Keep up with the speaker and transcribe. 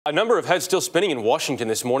A number of heads still spinning in Washington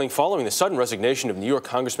this morning following the sudden resignation of New York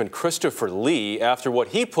Congressman Christopher Lee after what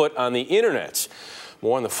he put on the internet.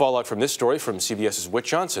 More on the fallout from this story from CBS's Whit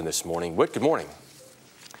Johnson this morning. Whit, good morning.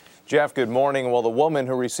 Jeff, good morning. Well, the woman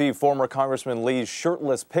who received former Congressman Lee's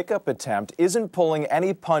shirtless pickup attempt isn't pulling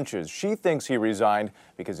any punches. She thinks he resigned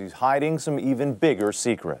because he's hiding some even bigger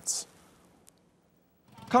secrets.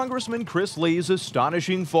 Congressman Chris Lee's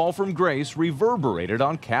astonishing fall from grace reverberated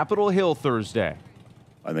on Capitol Hill Thursday.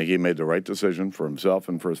 I think he made the right decision for himself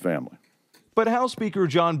and for his family. But House Speaker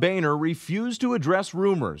John Boehner refused to address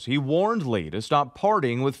rumors. He warned Lee to stop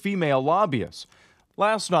partying with female lobbyists.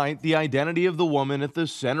 Last night, the identity of the woman at the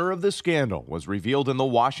center of the scandal was revealed in the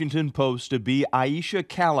Washington Post to be Aisha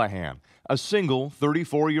Callahan, a single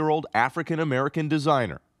 34-year-old African-American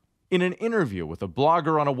designer. In an interview with a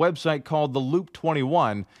blogger on a website called The Loop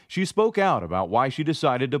 21, she spoke out about why she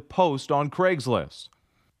decided to post on Craigslist.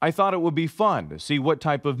 I thought it would be fun to see what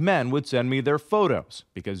type of men would send me their photos,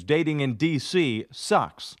 because dating in D.C.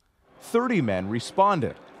 sucks. 30 men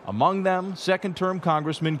responded, among them second-term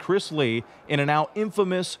Congressman Chris Lee in a now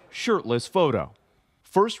infamous shirtless photo.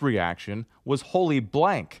 First reaction was holy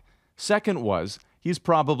blank. Second was, he's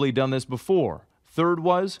probably done this before. Third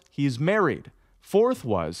was, he's married. Fourth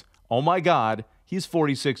was, oh my God, he's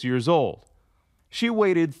 46 years old. She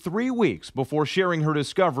waited 3 weeks before sharing her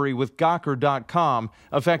discovery with Gawker.com,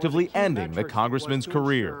 effectively ending the congressman's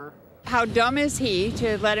career. How dumb is he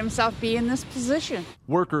to let himself be in this position?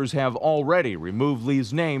 Workers have already removed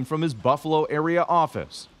Lee's name from his Buffalo area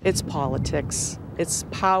office. It's politics. It's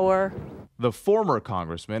power. The former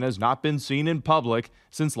congressman has not been seen in public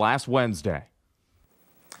since last Wednesday.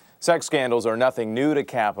 Sex scandals are nothing new to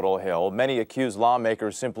Capitol Hill. Many accuse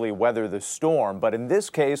lawmakers simply weather the storm. But in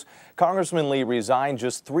this case, Congressman Lee resigned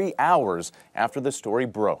just 3 hours after the story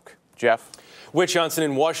broke. Jeff? Whit Johnson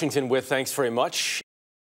in Washington with thanks very much.